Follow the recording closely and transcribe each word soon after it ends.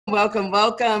Welcome,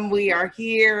 welcome. We are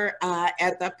here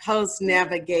at the post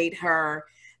Navigate Her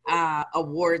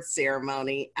award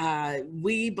ceremony.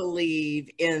 We believe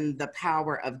in the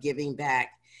power of giving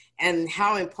back and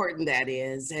how important that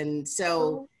is. And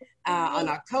so on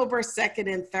October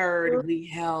 2nd and 3rd, we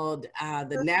held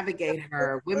the Navigate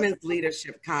Her Women's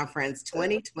Leadership Conference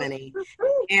 2020.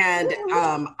 And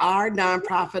our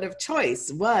nonprofit of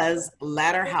choice was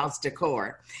Ladder House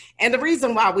Decor. And the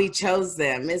reason why we chose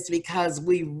them is because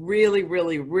we really,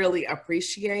 really, really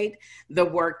appreciate the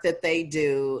work that they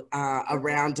do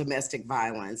around domestic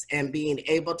violence and being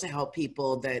able to help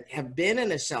people that have been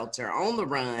in a shelter on the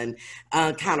run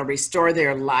kind of restore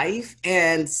their life.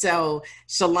 And so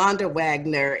Shalonda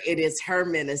Wagner, it is her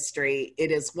ministry.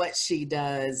 It is what she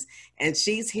does. And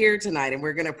she's here tonight, and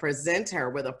we're going to present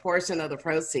her with a portion of the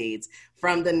proceeds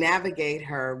from the Navigate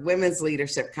Her Women's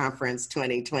Leadership Conference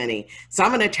 2020. So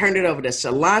I'm going to turn it over to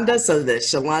Shalonda so that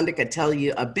Shalonda could tell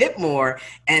you a bit more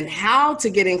and how to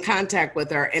get in contact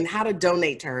with her and how to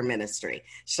donate to her ministry.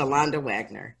 Shalonda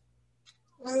Wagner.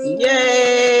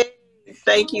 Yay!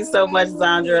 Thank you so much,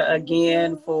 Zandra,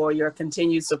 again, for your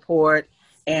continued support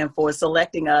and for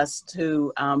selecting us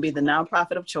to be the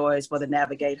nonprofit of choice for the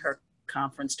Navigate Her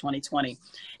Conference 2020.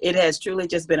 It has truly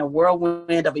just been a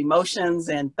whirlwind of emotions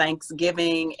and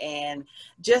Thanksgiving and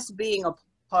just being a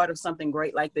part of something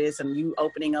great like this, and you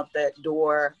opening up that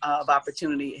door of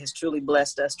opportunity has truly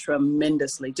blessed us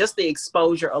tremendously. Just the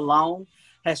exposure alone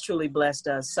has truly blessed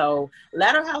us. So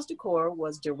Ladder House Decor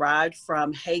was derived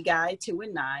from Haggai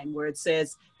 2:9, where it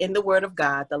says, in the word of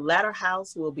God, the latter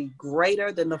house will be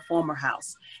greater than the former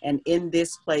house, and in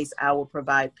this place I will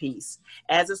provide peace.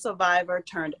 As a survivor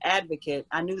turned advocate,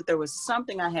 I knew that there was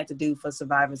something I had to do for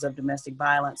survivors of domestic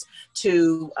violence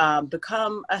to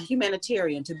become a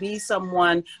humanitarian, to be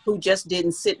someone who just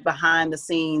didn't sit behind the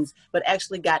scenes, but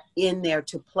actually got in there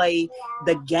to play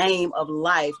the game of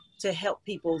life to help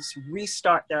people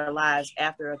restart their lives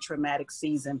after a traumatic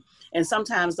season. And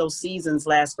sometimes those seasons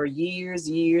last for years,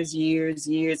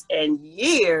 and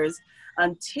years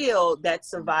until that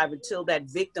survivor, till that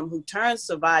victim who turns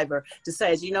survivor to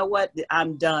say, you know what,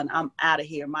 I'm done, I'm out of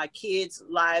here. My kids'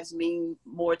 lives mean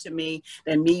more to me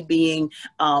than me being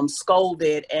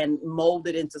scolded and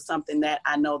molded into something that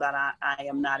I know that I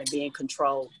am not being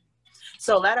controlled.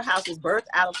 So Ladder House was birthed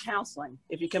out of counseling,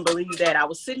 if you can believe that. I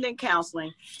was sitting in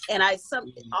counseling, and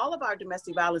all of our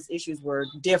domestic violence issues were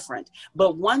different.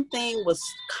 But one thing was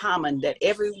common that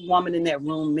every woman in that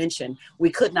room mentioned: we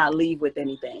could not leave with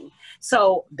anything.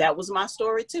 So that was my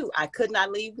story too. I could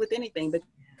not leave with anything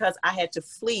because I had to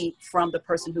flee from the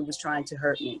person who was trying to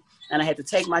hurt me. And I had to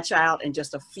take my child and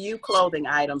just a few clothing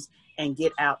items and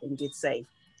get out and get safe.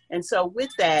 And so with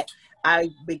that,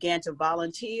 I began to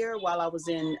volunteer while I was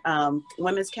in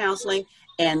women's counseling,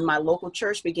 and my local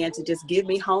church began to just give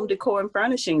me home decor and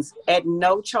furnishings at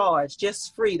no charge,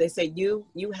 just free. They say, you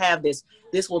have this.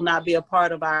 This will not be a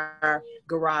part of our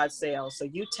garage sale. So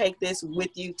you take this with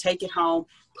you, take it home,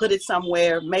 put it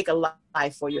somewhere, make a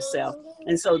life for yourself.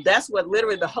 And so that's what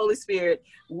literally the Holy Spirit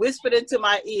whispered into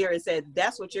my ear and said,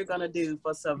 that's what you're going to do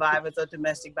for survivors of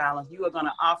domestic violence. You are going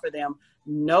to offer them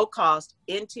no cost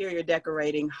interior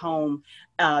decorating home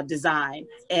design.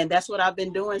 And that's what I've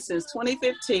been doing since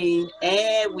 2015.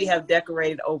 And we have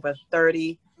decorated over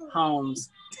 30 homes.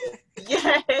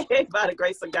 Yay, by the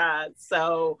grace of God.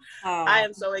 So I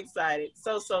am so excited.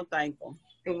 So thankful.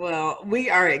 Well,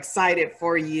 we are excited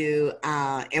for you,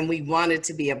 and we wanted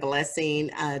to be a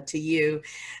blessing to you.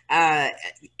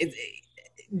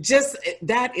 Just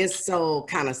that is so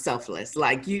kind of selfless.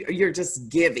 Like you're just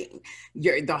giving.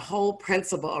 The whole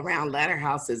principle around Ladder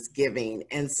House is giving,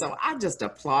 and so I just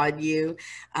applaud you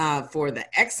for the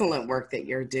excellent work that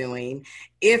you're doing.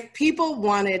 If people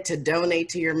wanted to donate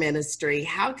to your ministry,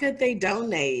 how could they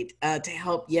donate to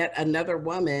help yet another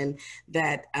woman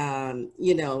that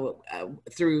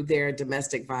through their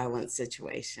domestic violence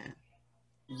situation?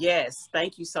 Yes,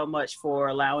 thank you so much for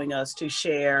allowing us to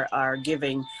share our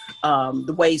giving,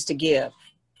 the ways to give.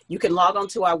 You can log on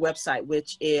to our website,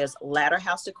 which is Ladder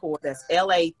House Decor. That's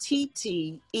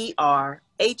LATTERHOUSE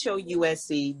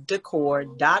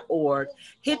decor.org.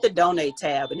 Hit the donate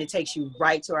tab, and it takes you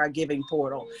right to our giving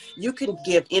portal. You can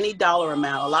give any dollar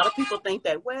amount. A lot of people think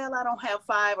that, well, I don't have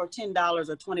 $5 or $10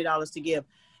 or $20 to give.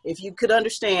 If you could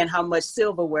understand how much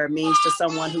silverware means to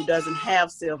someone who doesn't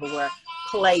have silverware,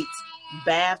 plates,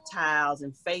 bath towels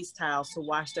and face towels to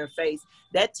wash their face,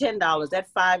 that $10, that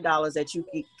 $5 that you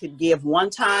could give one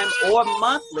time or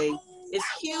monthly is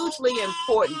hugely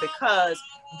important, because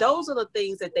those are the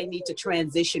things that they need to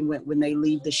transition with when they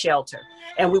leave the shelter.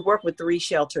 And we work with 3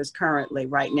 shelters currently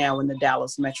right now in the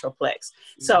Dallas Metroplex.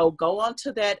 So go on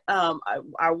to that,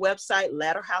 our website,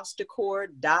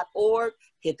 ladderhousedecor.org,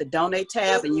 hit the donate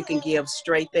tab, and you can give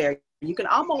straight there. You can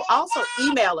also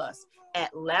email us at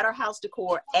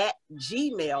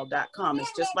ladderhousedecor@gmail.com.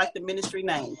 It's just like the ministry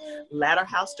name,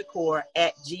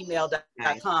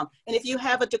 ladderhousedecor@gmail.com. And if you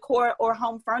have a decor or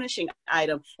home furnishing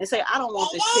item and say, I don't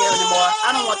want this chair anymore,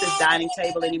 I don't want this dining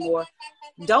table anymore,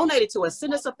 donate it to us.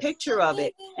 Send us a picture of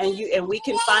it, and we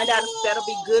can find out if that'll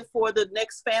be good for the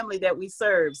next family that we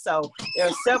serve. So there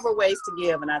are several ways to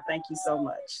give, and I thank you so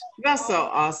much. That's so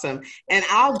awesome. And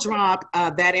I'll drop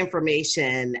that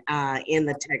information in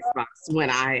the text box when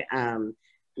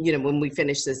when we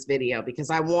finish this video,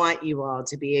 because I want you all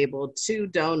to be able to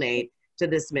donate to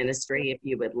this ministry if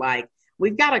you would like.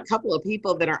 We've got a couple of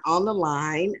people that are on the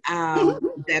line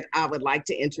that I would like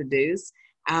to introduce.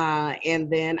 And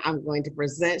then I'm going to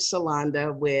present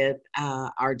Shalonda with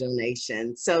our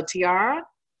donation. So Tiara,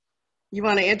 you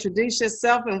want to introduce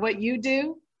yourself and what you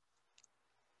do?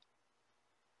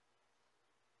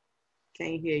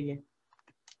 Can't hear you.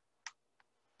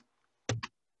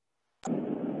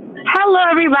 Hello,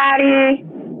 everybody.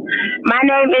 My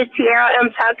name is Tiara M.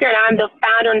 Tucker, and I'm the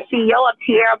founder and CEO of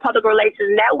Tiara Public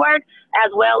Relations Network,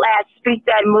 as well as Speak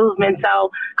That Movement.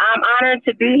 So I'm honored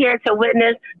to be here to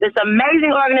witness this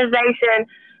amazing organization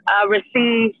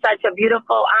receive such a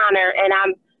beautiful honor. And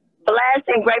I'm blessed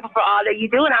and grateful for all that you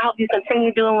do, and I hope you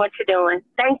continue doing what you're doing.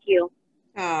 Thank you.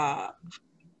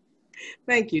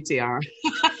 Thank you, Tiara.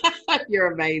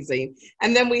 You're amazing.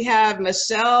 And then we have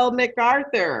Michelle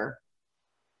MacArthur.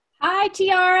 Hi,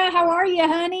 Tiara. How are you,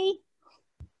 honey?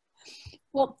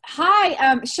 Well, hi,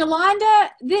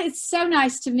 Shalonda. It's so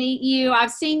nice to meet you.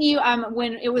 I've seen you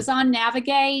when it was on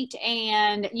Navigate,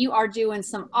 and you are doing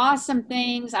some awesome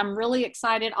things. I'm really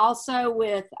excited also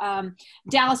with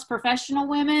Dallas Professional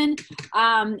Women.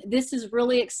 This is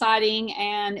really exciting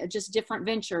and just different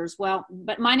ventures. Well,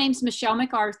 but my name's Michelle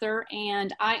MacArthur,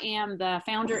 and I am the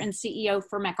founder and CEO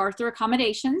for MacArthur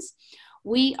Accommodations.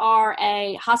 We are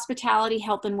a hospitality,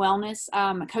 health, and wellness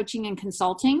coaching and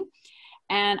consulting.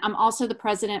 And I'm also the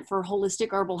president for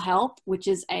Holistic Herbal Health, which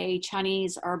is a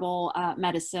Chinese herbal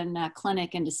medicine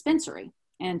clinic and dispensary.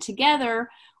 And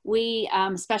together, we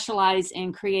specialize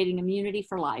in creating immunity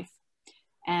for life.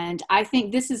 And I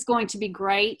think this is going to be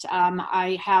great.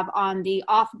 I have on the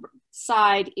off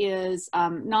side is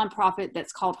nonprofit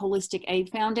that's called Holistic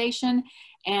Aid Foundation,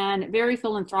 and very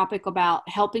philanthropic about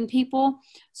helping people.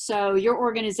 So your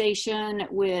organization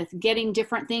with getting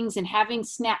different things and having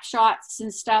snapshots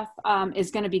and stuff is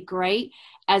going to be great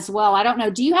as well. I don't know,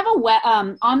 do you have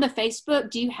on the Facebook,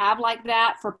 do you have like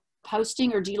that for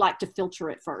posting, or do you like to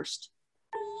filter it first?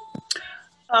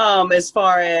 As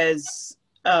far as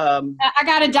I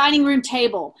got a dining room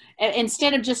table.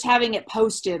 Instead of just having it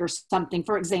posted or something,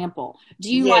 for example,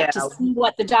 do you like to see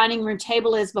what the dining room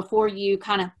table is before you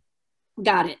kind of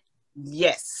got it?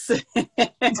 Yes.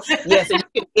 Yes. And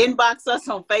you can inbox us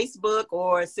on Facebook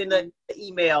or send an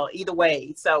email, either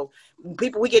way. So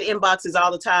we get inboxes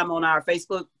all the time on our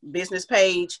Facebook business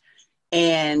page.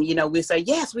 And, we say,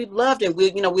 yes, we've loved it.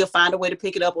 We'll find a way to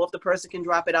pick it up, or if the person can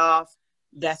drop it off,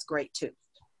 that's great too.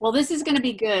 Well, this is going to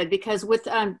be good because with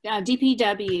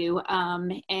DPW,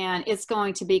 and it's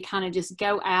going to be kind of just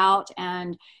go out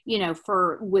and,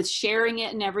 with sharing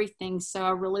it and everything. So I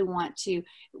really want to,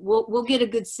 we'll get a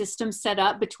good system set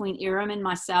up between Iram and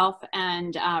myself,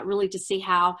 and really to see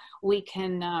how we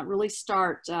can really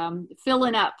start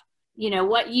filling up,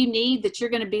 what you need, that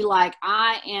you're going to be like,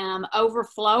 I am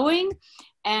overflowing,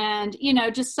 and,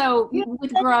 just so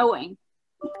with growing.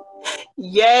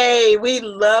 Yay, we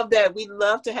love that. We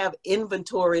love to have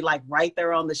inventory like right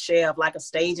there on the shelf, like a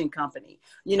staging company,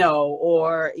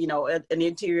 or an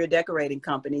interior decorating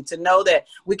company, to know that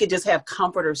we could just have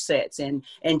comforter sets and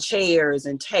chairs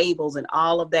and tables and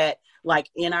all of that,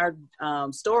 like in our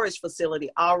storage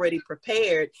facility already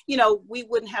prepared. We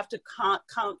wouldn't have to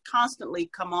constantly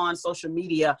come on social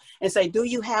media and say, do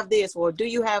you have this, or do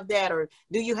you have that, or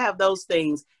do you have those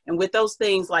things? And with those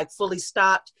things like fully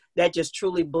stocked, that just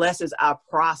truly blesses our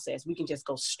process. We can just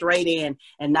go straight in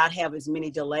and not have as many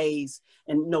delays,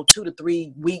 and 2 to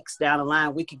 3 weeks down the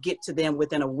line, we could get to them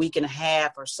within a week and a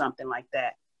half or something like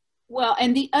that. Well,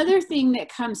 and the other thing that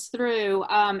comes through,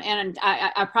 and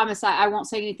I promise I won't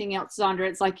say anything else, Zandra,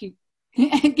 it's like you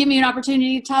give me an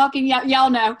opportunity to talk and y'all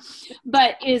know,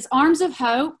 but is Arms of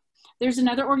Hope. there's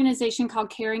another organization called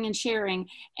Caring and Sharing,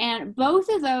 and both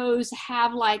of those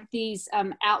have like these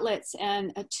outlets,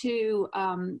 and two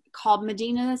called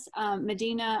Medina,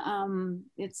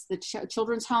 it's the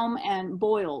children's home, and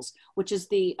Boyles, which is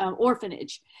the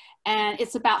orphanage. And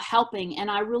it's about helping.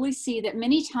 And I really see that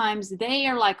many times they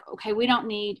are like, okay, we don't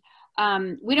need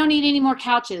any more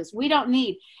couches. We don't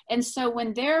need. And so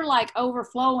when they're like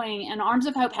overflowing, and Arms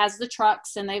of Hope has the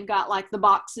trucks, and they've got like the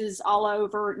boxes all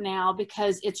over now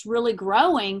because it's really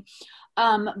growing.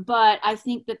 But I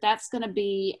think that that's going to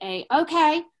be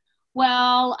okay.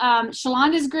 Well,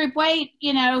 Shalonda's group, wait,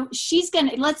 you know, she's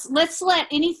going to, let's let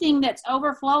anything that's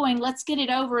overflowing, let's get it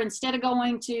over instead of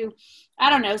going to, I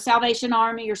don't know, Salvation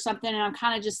Army or something. And I'm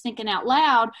kind of just thinking out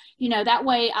loud, you know, that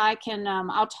way I can,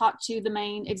 I'll talk to the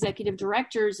main executive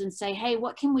directors and say, hey,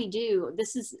 what can we do?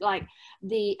 This is like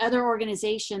the other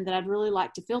organization that I'd really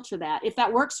like to filter that, if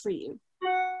that works for you.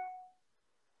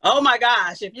 Oh my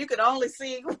gosh, if you could only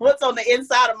see what's on the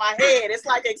inside of my head, it's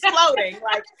like exploding.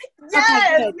 Like,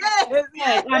 yes, okay,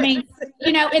 yes. I mean,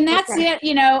 you know, and that's it,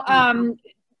 you know,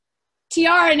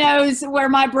 Tiara knows where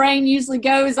my brain usually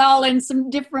goes all in some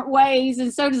different ways,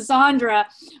 and so does Zandra.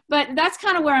 But that's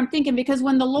kind of where I'm thinking, because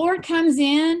when the Lord comes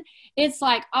in, it's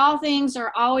like all things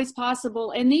are always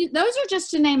possible. And those are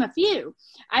just to name a few.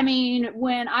 I mean,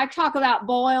 when I talk about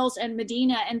Boyles and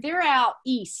Medina, and they're out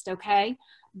east, okay?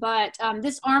 But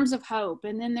this Arms of Hope,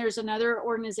 and then there's another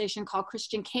organization called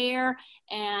Christian Care,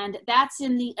 and that's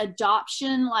in the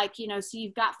adoption, like, you know, so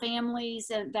you've got families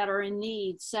that are in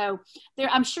need. So there,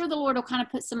 I'm sure the Lord will kind of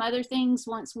put some other things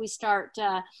once we start,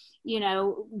 you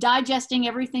know, digesting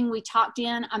everything we talked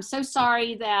in. I'm so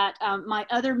sorry that my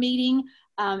other meeting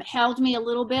held me a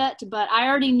little bit, but I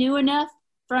already knew enough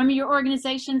from your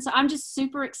organization. So I'm just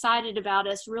super excited about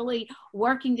us really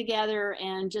working together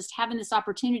and just having this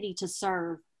opportunity to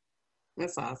serve.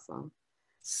 That's awesome.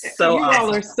 So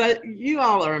you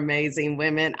all are amazing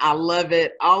women. I love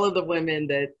it. All of the women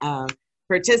that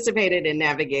participated in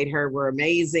Navigate Her were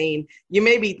amazing. You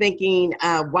may be thinking,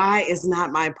 why is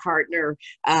not my partner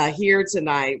here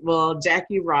tonight? Well,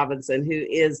 Jackie Robinson, who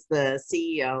is the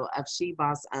CEO of She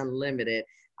Boss Unlimited,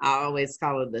 I always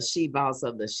call her the she boss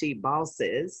of the she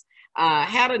bosses,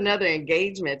 had another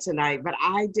engagement tonight, but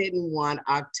I didn't want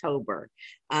October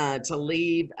to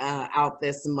leave out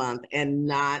this month and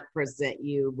not present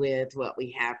you with what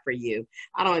we have for you.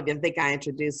 I don't even think I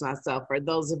introduced myself. For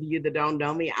those of you that don't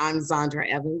know me, I'm Zandra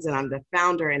Evans, and I'm the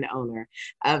founder and owner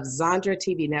of Zandra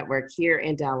TV Network here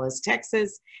in Dallas,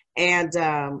 Texas.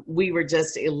 And we were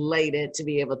just elated to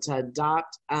be able to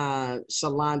adopt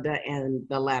Shalonda and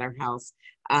the Latter House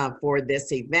for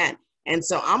this event. And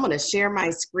so I'm going to share my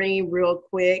screen real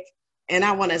quick. And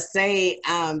I want to say,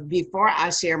 before I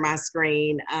share my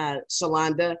screen,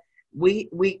 Shalonda, we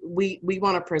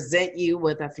want to present you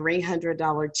with a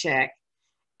 $300 check.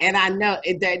 And I know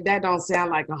that don't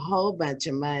sound like a whole bunch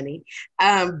of money,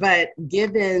 but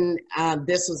given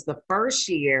this was the first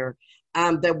year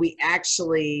that we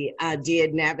actually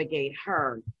did Navigate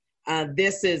Her,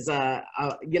 this is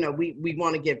you know, we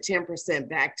want to give 10%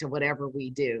 back to whatever we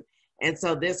do. And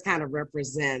so this kind of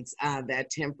represents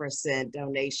that 10%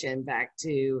 donation back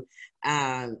to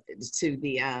the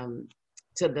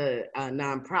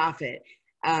nonprofit.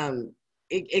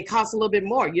 It costs a little bit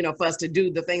more, you know, for us to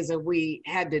do the things that we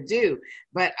had to do.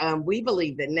 But we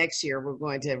believe that next year we're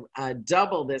going to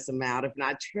double this amount, if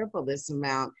not triple this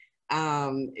amount,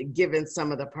 given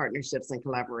some of the partnerships and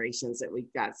collaborations that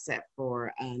we've got set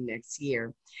for next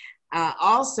year.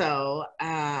 Also,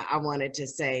 I wanted to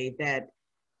say that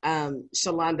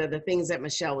Shalonda, the things that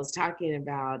Michelle was talking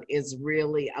about is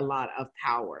really a lot of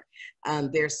power.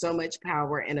 There's so much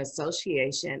power in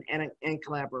association and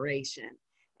collaboration.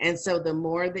 And so the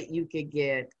more that you could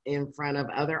get in front of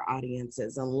other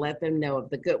audiences and let them know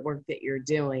of the good work that you're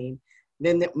doing,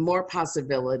 then the more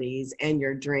possibilities and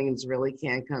your dreams really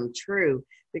can come true,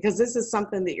 because this is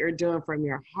something that you're doing from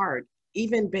your heart,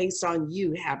 even based on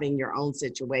you having your own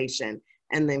situation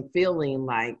and then feeling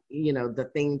like, you know, the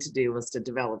thing to do was to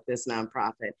develop this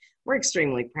nonprofit. We're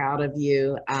extremely proud of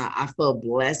you. I feel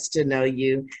blessed to know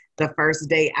you. The first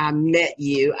day I met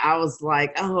you, I was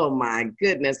like, oh my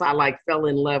goodness, I like fell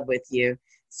in love with you.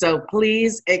 So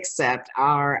please accept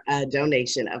our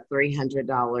donation of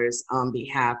 $300 on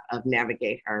behalf of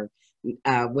Navigate Her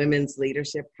Women's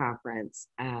Leadership Conference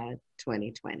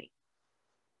 2020.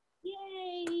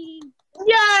 Yay!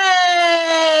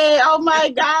 Yay! Oh my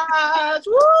gosh!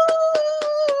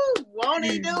 Woo! Won't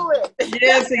he do it?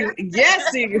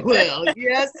 Yes, he will.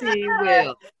 Yes, he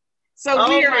will. So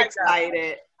we are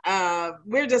excited.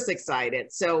 We're just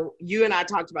excited. So you and I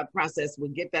talked about the process.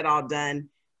 We'll get that all done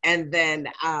And then,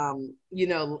 you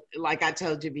know, like I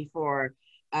told you before,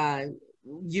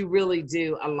 you really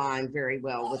do align very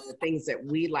well with the things that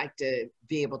we like to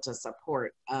be able to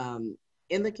support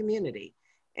in the community.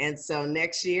 And so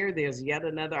next year, there's yet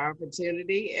another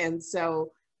opportunity. And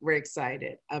so we're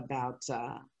excited about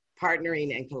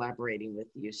partnering and collaborating with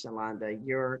you, Shalonda.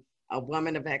 You're a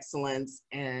woman of excellence,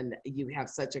 and you have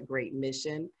such a great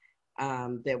mission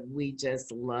that we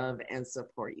just love and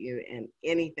support you in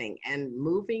anything. And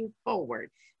moving forward,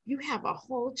 you have a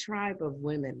whole tribe of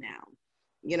women now.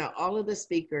 You know, all of the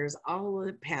speakers, all of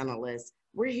the panelists,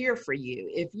 we're here for you.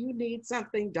 If you need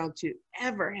something, don't you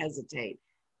ever hesitate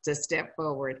to step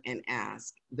forward and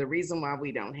ask. The reason why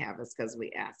we don't have is because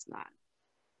we ask not.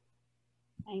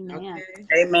 Amen. Okay.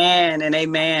 Amen and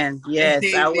amen. Yes,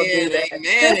 Amen, I will do that.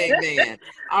 amen.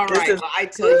 All right. Well, I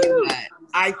tell you what,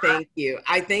 I thank you.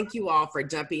 I thank you all for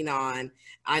jumping on.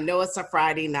 I know it's a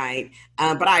Friday night,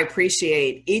 but I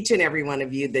appreciate each and every one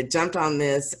of you that jumped on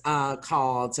this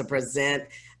call to present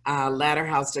Ladder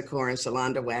House Decor and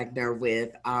Shalonda Wagner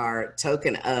with our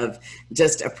token of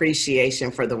just appreciation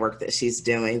for the work that she's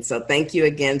doing. So thank you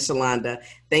again, Shalonda.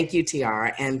 Thank you,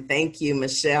 Tiara. And thank you,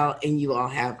 Michelle. And you all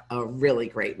have a really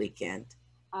great weekend.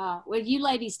 Well, you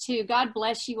ladies too. God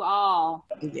bless you all.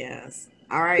 Yes.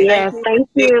 All right. Yes, thank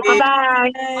you.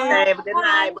 Bye-bye. Have a good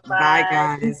night. Bye,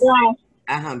 guys.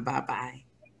 Bye. Bye-bye.